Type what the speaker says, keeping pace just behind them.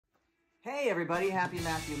Hey everybody, happy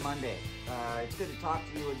Matthew Monday. It's good to talk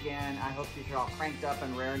to you again. I hope that you're all cranked up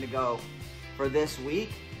and raring to go for this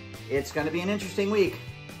week. It's going to be an interesting week,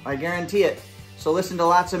 I guarantee it. So listen to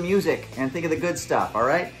lots of music and think of the good stuff, all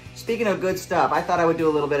right? Speaking of good stuff, I thought I would do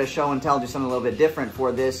a little bit of show and tell, do something a little bit different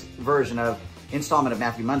for this version of installment of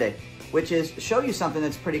Matthew Monday, which is show you something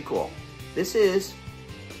that's pretty cool. This is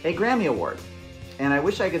a Grammy Award, and I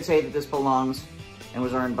wish I could say that this belongs and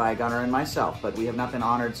was earned by Gunnar and myself, but we have not been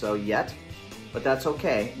honored so yet, but that's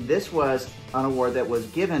okay. This was an award that was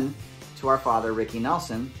given to our father, Ricky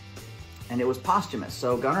Nelson, and it was posthumous.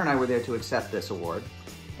 So Gunnar and I were there to accept this award,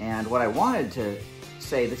 and what I wanted to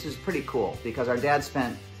say, this is pretty cool, because our dad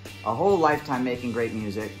spent a whole lifetime making great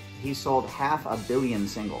music. He sold 500 million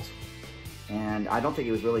singles, and I don't think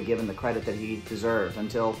he was really given the credit that he deserved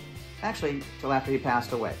until after he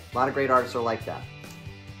passed away. A lot of great artists are like that.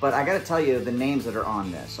 But I gotta tell you the names that are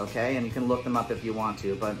on this, okay? And you can look them up if you want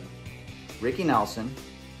to, but Ricky Nelson,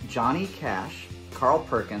 Johnny Cash, Carl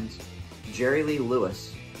Perkins, Jerry Lee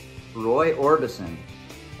Lewis, Roy Orbison,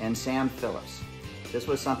 and Sam Phillips. This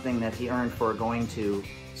was something that he earned for going to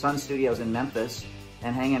Sun Studios in Memphis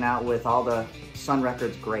and hanging out with all the Sun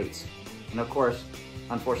Records greats. And of course,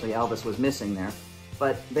 unfortunately Elvis was missing there,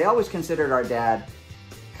 but they always considered our dad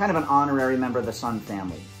kind of an honorary member of the Sun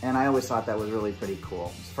family. And I always thought that was really pretty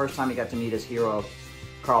cool. It's the first time he got to meet his hero,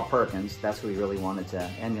 Carl Perkins. That's who he really wanted to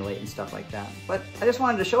emulate and stuff like that. But I just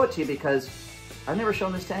wanted to show it to you because I've never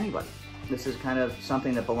shown this to anybody. This is kind of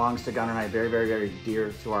something that belongs to Gunnar and I, very, very, very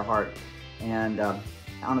dear to our heart, and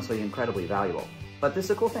honestly, incredibly valuable. But this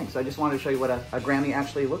is a cool thing, so I just wanted to show you what a Grammy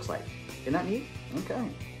actually looks like. Isn't that neat? Okay.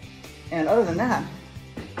 And other than that,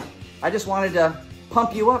 I just wanted to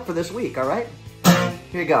pump you up for this week, all right?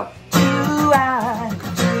 Here you go. Do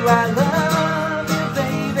I love you,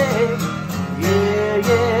 baby?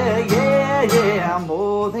 Yeah,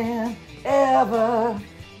 more than ever.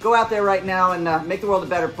 Go out there right now and make the world a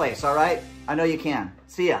better place, all right? I know you can.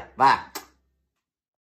 See ya. Bye.